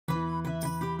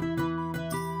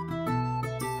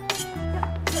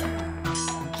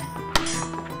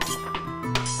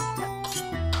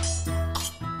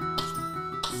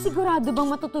Sigurado bang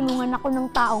matutulungan ako ng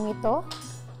taong ito?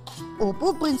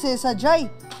 Opo, Prinsesa Jai.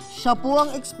 Siya po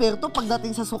ang eksperto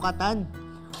pagdating sa sukatan.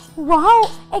 Wow!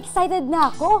 Excited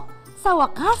na ako! Sa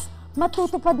wakas,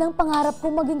 matutupad ng pangarap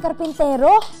kong maging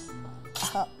karpintero.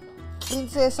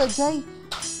 Prinsesa Jai,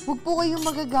 huwag po kayong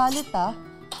magagalit ha.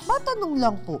 Matanong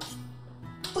lang po.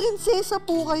 Prinsesa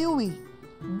po kayo eh.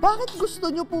 Bakit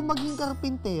gusto niyo po maging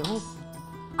karpintero?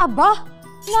 Aba,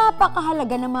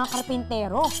 napakahalaga ng mga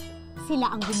karpintero.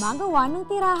 Sila ang gumagawa ng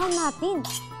tirahan natin.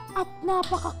 At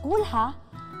napaka-cool ha.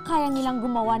 Kaya nilang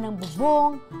gumawa ng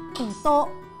bubong, pinto,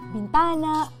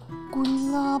 bintana. Cool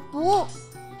nga po.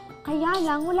 Kaya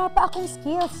lang, wala pa akong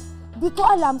skills. Di ko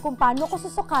alam kung paano ko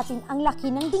susukatin ang laki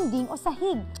ng dingding o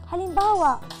sahig.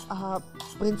 Halimbawa,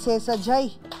 Prinsesa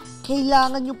Jai,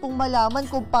 kailangan niyo pong malaman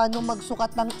kung paano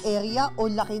magsukat ng area o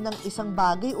laki ng isang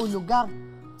bagay o lugar.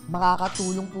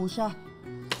 Makakatulong po siya.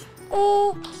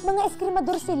 Mga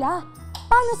eskrimador sila.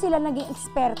 Paano sila naging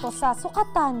eksperto sa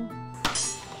sukatan?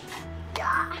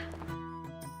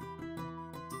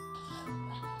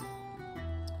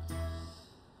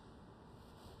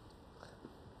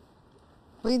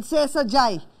 Prinsesa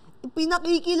Jai,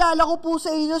 ipinakikilala ko po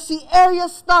sa inyo si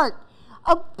Area Start,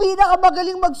 ang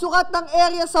pinakamagaling magsukat ng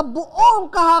area sa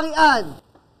buong kaharian.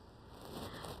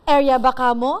 Area ba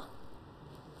ka mo?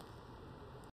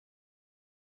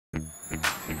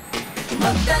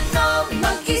 Magtanong,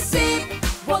 mag-isip,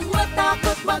 huwag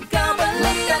matakot magkamali.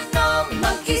 Magtanong,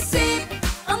 mag-isip,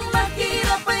 ang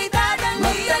mahirap ay dadali.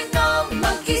 Magtanong,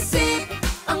 mag-isip,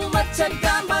 ang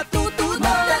matyaga matutunan.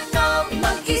 Magtanong,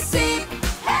 mag-isip,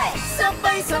 hey!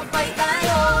 Sabay-sabay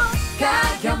tayo.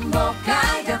 Kaya mo,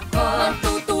 kaya ko.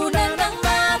 Matutunan ng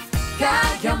math.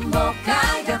 Kaya mo,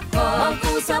 kaya ko.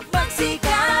 Mag-usap,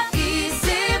 magsikap,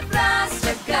 isip, plus,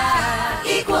 tyaga.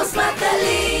 Equals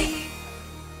MathDali.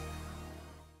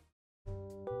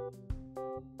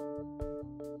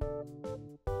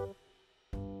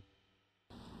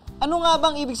 Ano nga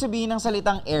bang ibig sabihin ng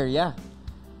salitang area?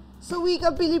 Sa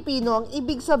wikang Pilipino, ang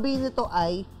ibig sabihin nito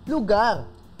ay lugar.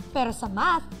 Pero sa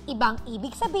math, ibang ibig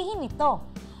sabihin nito.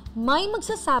 May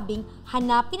magsasabing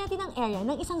hanapin natin ang area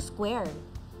ng isang square.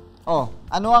 Oh,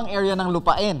 ano ang area ng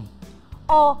lupain?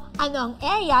 O ano ang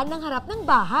area ng harap ng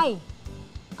bahay.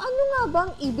 Ano nga ba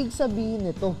ang ibig sabihin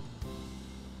nito?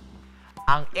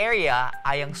 Ang area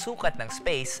ay ang sukat ng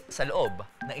space sa loob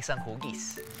ng isang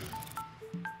hugis.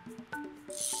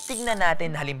 Tignan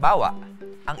natin halimbawa,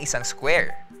 ang isang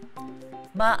square.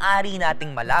 Maaari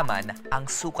nating malaman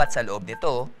ang sukat sa loob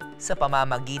nito sa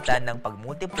pamamagitan ng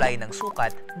pagmultiply ng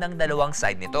sukat ng dalawang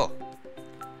side nito.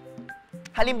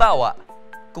 Halimbawa,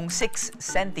 kung 6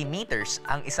 centimeters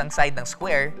ang isang side ng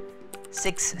square,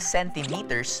 6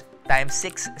 centimeters times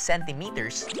 6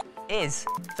 centimeters is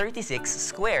 36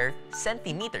 square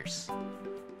centimeters.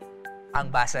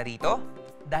 Ang basa rito,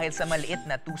 dahil sa maliit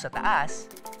na 2 sa taas,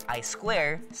 ay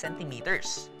square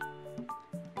centimeters.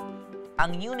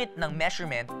 Ang unit ng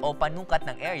measurement o panukat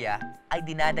ng area ay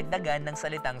dinadagdagan ng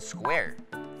salitang square.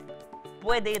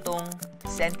 Pwede itong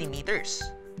centimeters,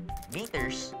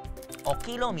 meters, o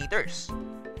kilometers.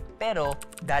 Pero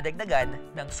dadagdagan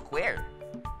ng square.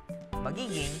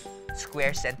 Magiging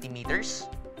square centimeters,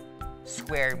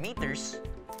 square meters,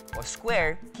 o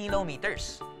square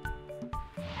kilometers.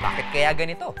 Bakit kaya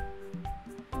ganito?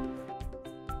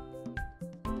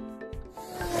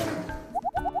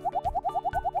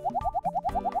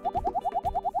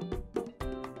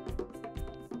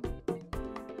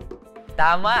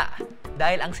 Tama!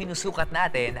 Dahil ang sinusukat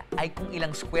natin ay kung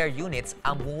ilang square units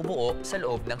ang bumubuo sa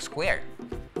loob ng square.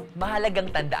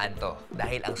 Mahalagang tandaan to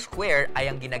dahil ang square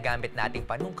ay ang ginagamit nating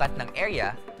panukat ng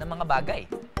area ng mga bagay.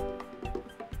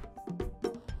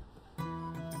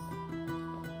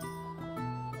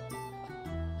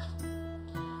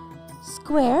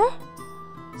 Square?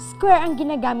 Square ang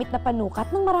ginagamit na panukat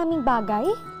ng maraming bagay?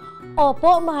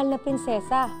 Opo, mahal na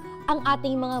prinsesa. Ang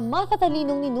ating mga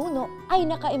matatalinong ninuno ay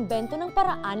nakaimbento ng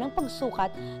paraan ng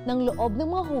pagsukat ng loob ng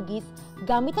mga hugis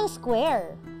gamit ang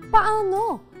square.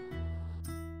 Paano?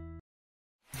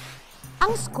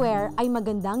 Ang square ay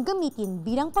magandang gamitin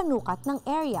bilang panukat ng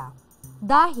area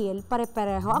dahil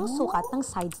pare-pareho ang sukat ng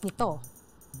sides nito.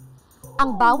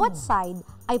 Ang bawat side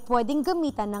ay pwedeng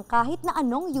gamitan ng kahit na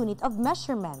anong unit of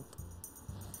measurement.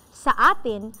 Sa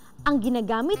atin, ang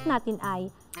ginagamit natin ay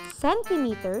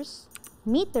centimeters,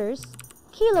 meters,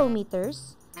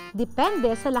 kilometers,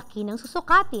 depende sa laki ng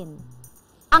susukatin.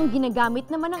 Ang ginagamit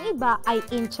naman ng iba ay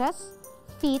inches,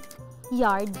 feet,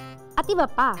 yard, at iba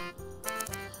pa.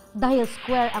 Dahil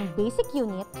square ang basic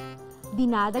unit,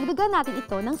 dinadagdagan natin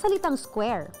ito ng salitang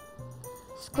square.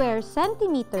 Square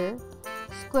centimeter,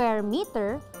 square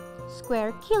meter,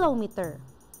 square kilometer.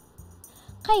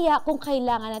 Kaya kung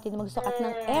kailangan natin magsukat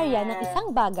ng area ng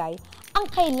isang bagay, ang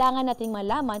kailangan natin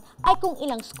malaman ay kung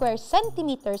ilang square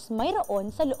centimeters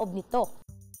mayroon sa loob nito.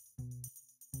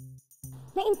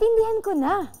 Naintindihan ko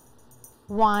na.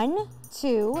 1,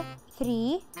 2,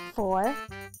 3, 4.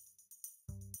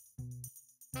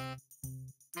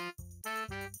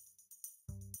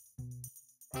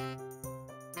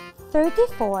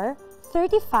 34,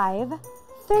 35,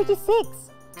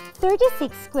 36. 36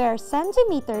 square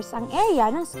centimeters ang area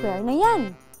ng square na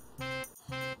yan.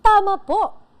 Tama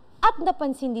po! At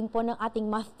napansin din po ng ating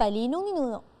math talinong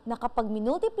ninuno na kapag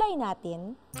minultiply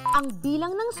natin, ang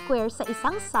bilang ng square sa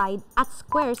isang side at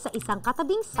square sa isang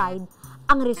katabing side,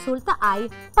 ang resulta ay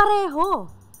pareho.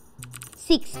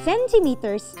 6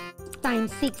 centimeters times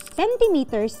 6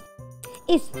 centimeters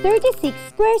is 36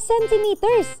 square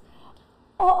centimeters.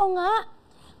 Oo nga.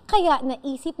 Kaya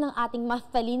naisip ng ating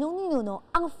math talinong ninuno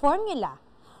ang formula.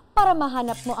 Para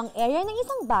mahanap mo ang area ng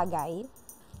isang bagay,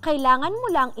 kailangan mo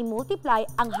lang i-multiply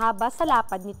ang haba sa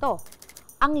lapad nito,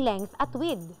 ang length at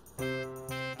width.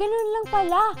 Ganun lang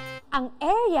pala, ang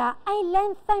area ay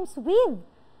length times width.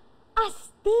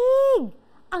 Astig!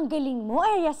 Ang galing mo,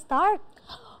 area start.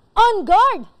 On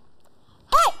guard!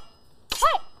 Hey!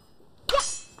 Hey! Yeah!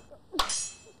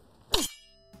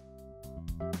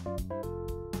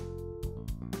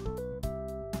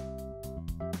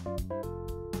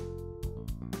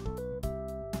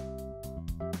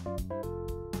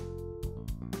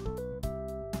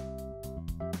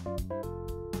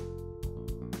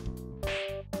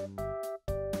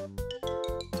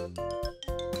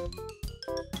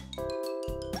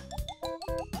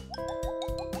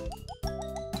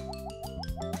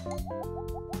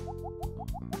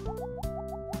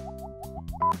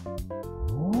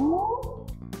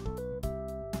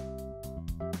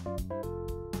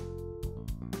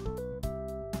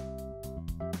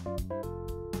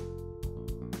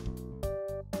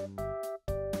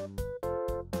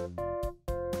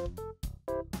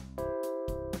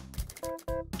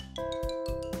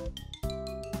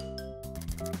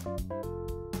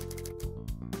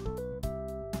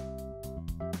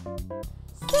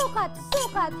 Sukat!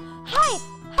 Sukat! Height!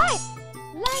 Height!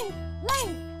 Length!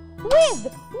 Length! Width!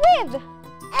 Width!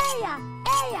 Area!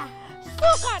 Area!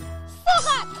 Sukat!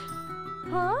 Sukat!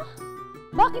 Huh?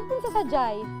 Bakit din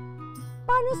sasadyay?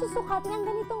 Paano susukatin ang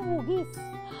ganitong hugis?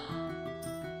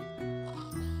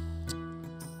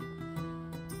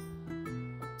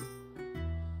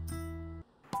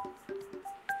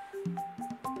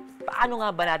 Paano nga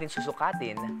ba natin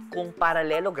susukatin kung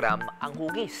parallelogram ang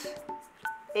hugis?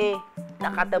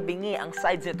 Nakatabingi ang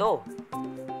sides nito.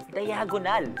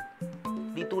 Diagonal.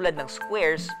 Di tulad ng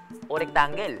squares o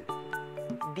rectangle.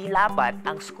 Di lapat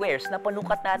ang squares na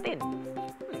panukat natin.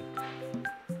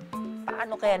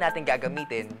 Paano kaya natin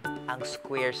gagamitin ang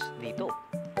squares dito?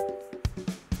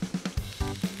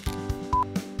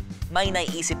 May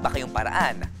naiisip ba kayong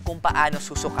paraan kung paano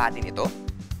susukatin ito?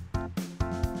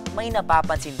 May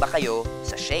napapansin ba kayo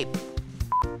sa shape?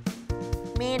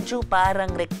 Medyo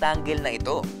parang rectangle na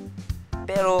ito.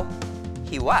 Pero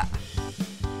hiwa.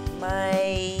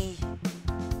 May...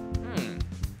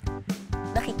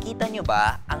 Nakikita nyo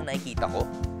ba ang nakikita ko?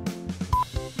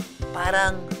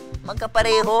 Parang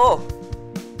magkapareho.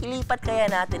 Ilipat kaya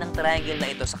natin ang triangle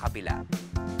na ito sa kabila.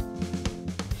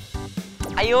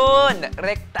 Ayun!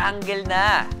 Rectangle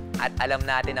na! At alam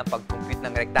natin ang pag-compute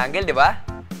ng rectangle, di ba?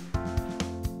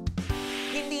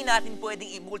 Hindi natin pwedeng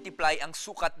i-multiply ang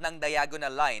sukat ng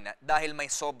diagonal line dahil may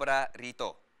sobra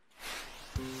rito.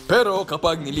 Pero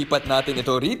kapag nilipat natin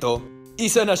ito rito,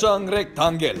 isa na siyang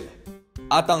rectangle.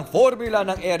 At ang formula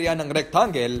ng area ng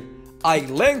rectangle ay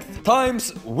length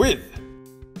times width.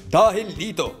 Dahil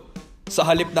dito, sa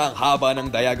halip na ang haba ng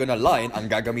diagonal line ang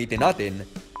gagamitin natin,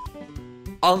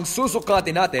 ang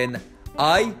susukatin natin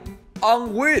ay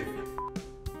ang width.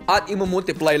 At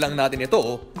imumultiply lang natin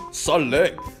ito sa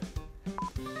length.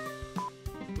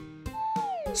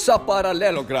 Sa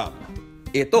parallelogram,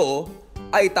 ito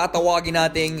ay tatawagin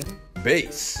nating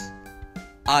base.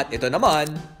 At ito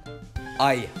naman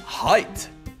ay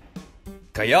height.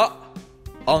 Kaya,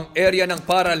 ang area ng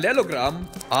parallelogram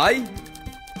ay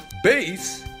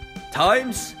base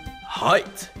times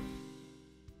height.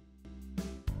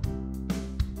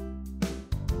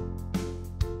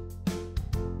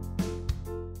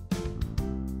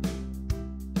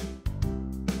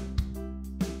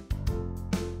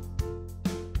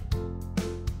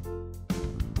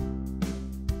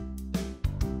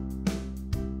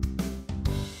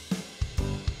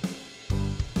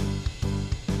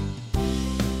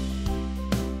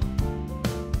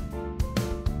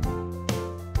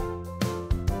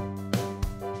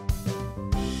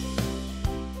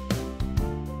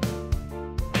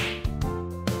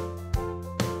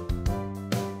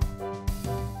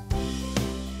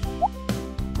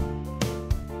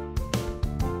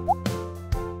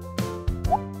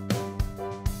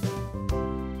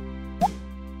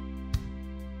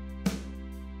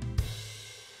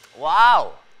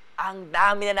 Wow! Ang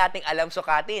dami na nating alam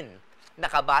sukatin.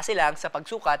 Nakabase lang sa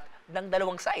pagsukat ng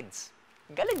dalawang sides.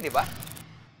 Galing, di ba?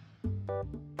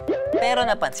 Pero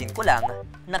napansin ko lang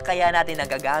na kaya natin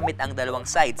nagagamit ang dalawang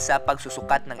sides sa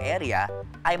pagsusukat ng area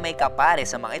ay may kapare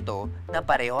sa mga ito na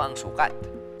pareho ang sukat.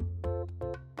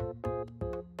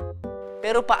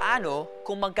 Pero paano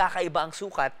kung magkakaiba ang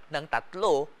sukat ng 3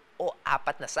 o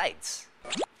 4 na sides?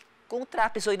 Kung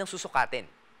trapezoid ang susukatin.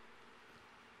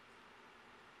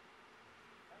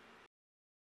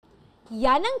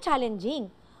 Yan ang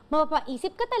challenging.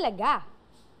 Mapapaisip ka talaga.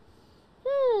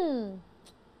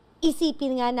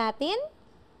 Isipin nga natin.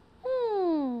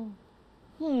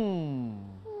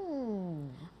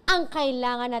 Ang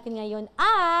kailangan natin ngayon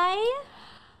ay...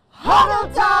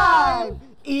 Huddle time!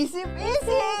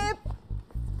 Isip-isip!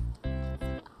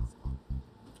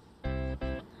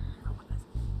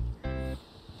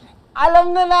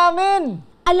 Alam na namin!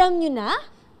 Alam nyo na?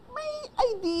 May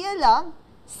idea lang.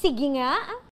 Sige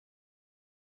nga.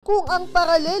 Kung ang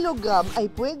parallelogram ay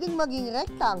pwedeng maging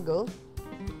rectangle,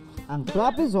 Ang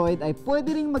trapezoid ay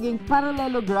pwede ring maging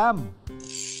parallelogram.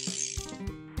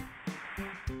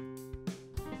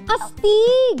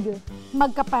 Astig!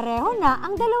 Magkapareho na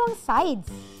ang dalawang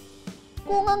sides.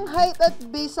 kung ang height at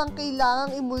base ang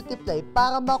kailangang i-multiply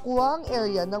para makuha ang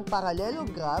area ng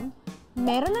parallelogram,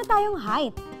 Meron na tayong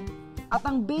height. At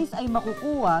ang base ay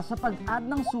makukuha sa pag-add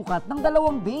ng sukat ng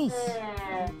dalawang base.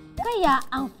 Kaya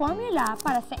ang formula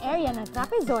para sa area ng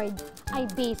trapezoid ay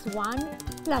base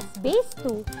 1 plus base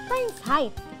 2 times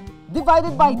height.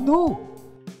 Divided by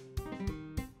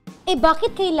 2. Eh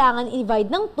bakit kailangan i-divide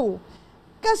ng 2?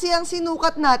 kasi ang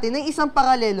sinukat natin ay isang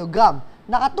parallelogram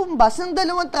na katumbas ng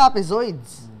dalawang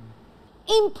trapezoids.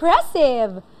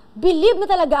 Impressive! Believe na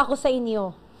talaga ako sa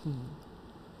inyo.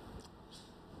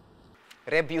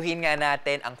 Reviewin nga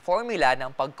natin ang formula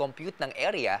ng pag-compute ng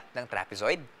area ng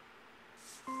trapezoid.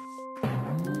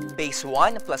 Base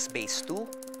 1 plus base 2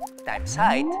 times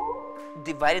height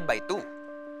divided by 2.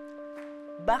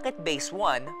 Bakit base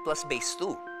 1 plus base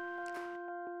 2?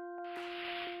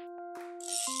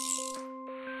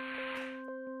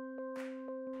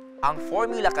 Ang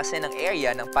formula kasi ng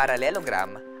area ng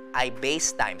parallelogram ay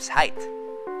base times height.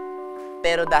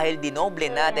 Pero dahil dinoble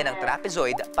natin ang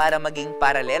trapezoid para maging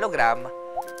parallelogram,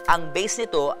 ang base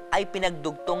nito ay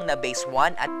pinagdugtong na base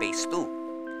 1 at base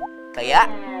 2. Kaya,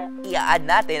 i-add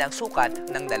natin ang sukat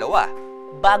ng dalawa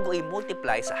bago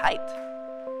i-multiply sa height.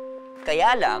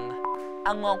 Kaya lang,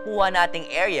 ang makukuha nating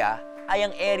area ay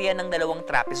ang area ng dalawang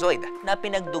trapezoid na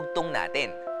pinagdugtong natin.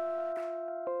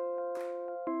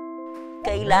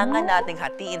 Kailangan nating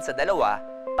hatiin sa dalawa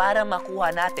para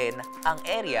makuha natin ang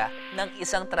area ng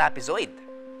isang trapezoid.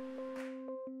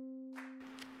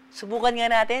 Subukan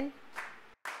nga natin.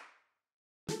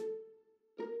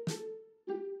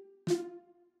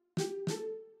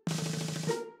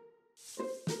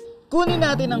 Kunin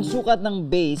natin ang sukat ng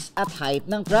base at height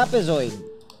ng trapezoid.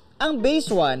 Ang base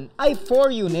 1 ay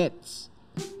 4 units.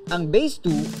 Ang base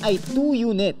 2 ay 2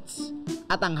 units.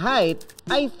 At ang height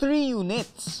ay 3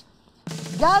 units.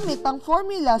 Gamit ang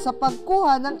formula sa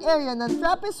pagkuha ng area ng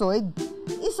trapezoid,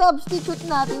 i-substitute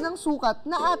natin ang sukat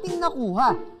na ating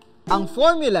nakuha. Ang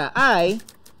formula ay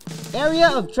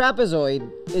area of trapezoid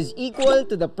is equal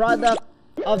to the product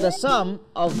of the sum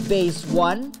of base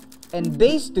 1 and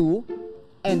base 2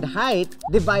 and height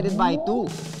divided by 2.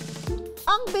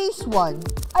 Ang base 1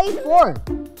 ay 4.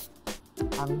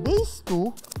 Ang base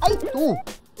 2 ay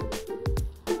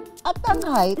 2. At ang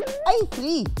height ay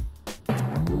 3.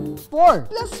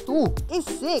 4 plus 2 is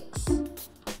 6.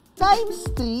 Times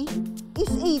 3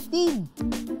 is 18.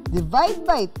 Divide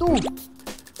by 2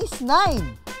 is 9.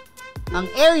 Ang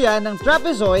area ng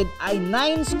trapezoid ay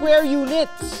 9 square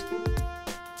units.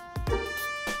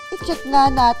 I-check nga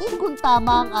natin kung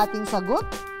tama ang ating sagot.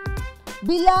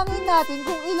 Bilangin natin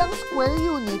kung ilang square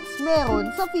units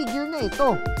meron sa figure na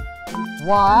ito.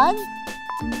 1,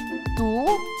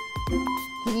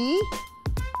 2, 3,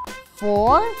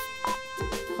 4,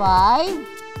 5,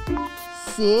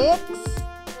 6, 7,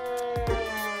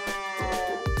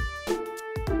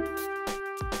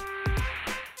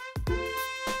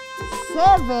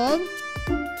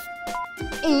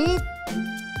 8,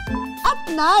 at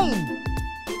 9.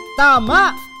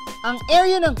 Tama! Ang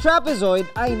area ng trapezoid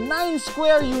ay 9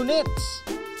 square units.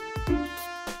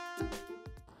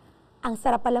 Ang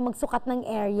sarap pala magsukat ng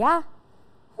area.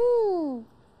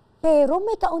 Pero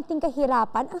may kaunting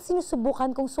kahirapan ang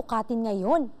sinusubukan kong sukatin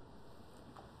ngayon.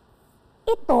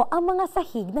 Ito ang mga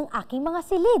sahig ng aking mga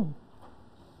silid.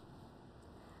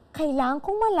 Kailangan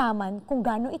kong malaman kung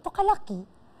gaano ito kalaki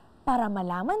para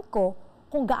malaman ko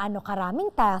kung gaano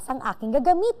karaming tiles ang aking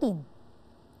gagamitin.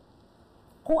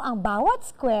 Kung ang bawat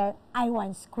square ay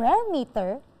 1 square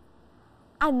meter,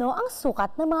 ano ang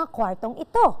sukat ng mga kwartong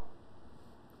ito?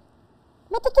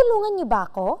 Matutulungan niyo ba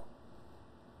ako?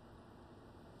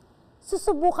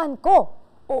 Susubukan ko.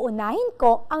 Uunahin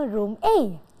ko ang room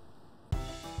A.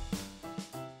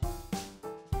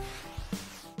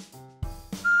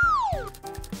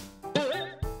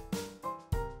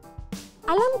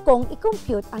 Alam kong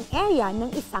i-compute ang area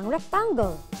ng isang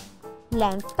rectangle.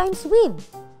 Length times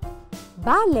width.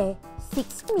 Bale,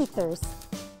 6 meters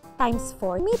times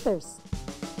 4 meters.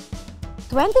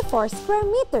 24 square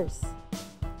meters.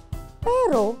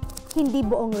 Pero, hindi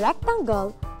buong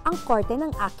rectangle ang korte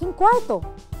ng aking kwarto.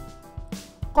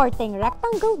 Korteng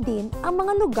rectangle din ang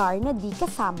mga lugar na di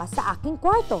kasama sa aking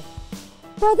kwarto.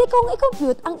 Pwede kong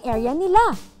i-compute ang area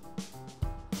nila.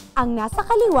 Ang nasa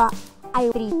kaliwa ay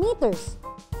 3 meters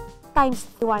times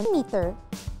 1 meter,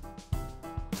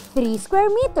 3 square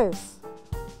meters.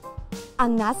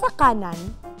 Ang nasa kanan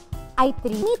ay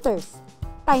 3 meters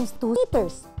times 2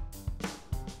 meters,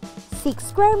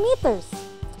 6 square meters.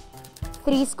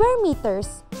 3 square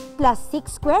meters plus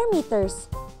 6 square meters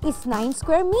is 9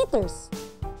 square meters.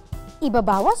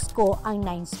 Ibabawas ko ang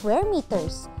 9 square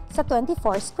meters sa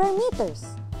 24 square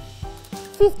meters.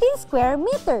 15 square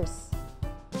meters.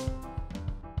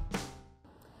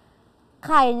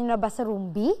 Kaya niyo na ba sa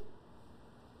room B?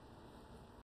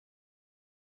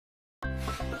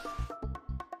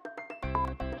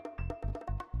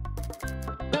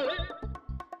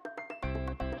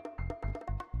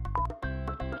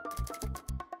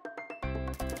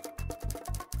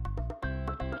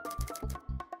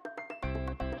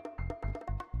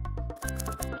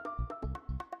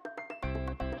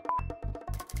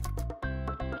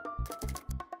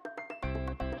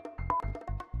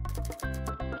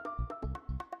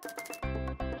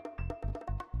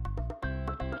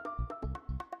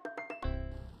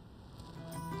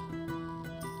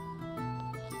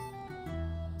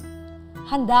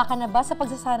 Handa ka na ba sa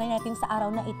pagsasanay natin sa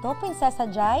araw na ito, Prinsesa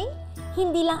Jai?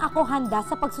 Hindi lang ako handa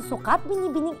sa pagsusukat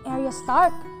binibining area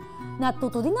Stark.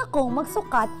 Natuto din akong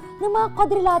magsukat ng mga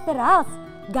quadrilaterals,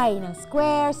 gaya ng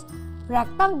squares,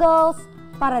 rectangles,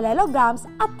 parallelograms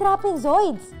at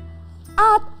trapezoids.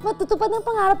 At matutupad ng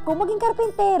pangarap ko maging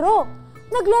karpentero.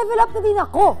 Nag-level up na din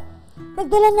ako.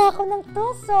 Nagdala na ako ng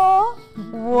tools, oh.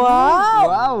 Wow!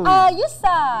 Wow! Ayos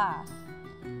ah!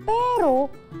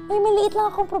 Pero, may maliit lang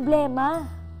akong problema.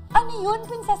 Ano yun,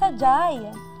 Prinsesa Jai?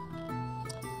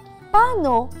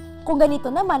 Paano kung ganito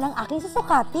naman ang aking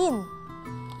susukatin?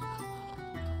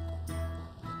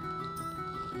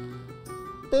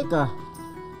 Teka,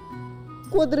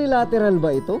 quadrilateral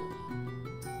ba ito?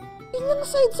 Ilang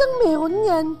sides ang meron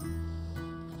yan?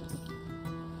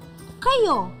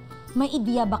 Kayo, may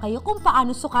ideya ba kayo kung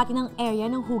paano sukatin ang area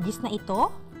ng hugis na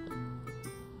ito?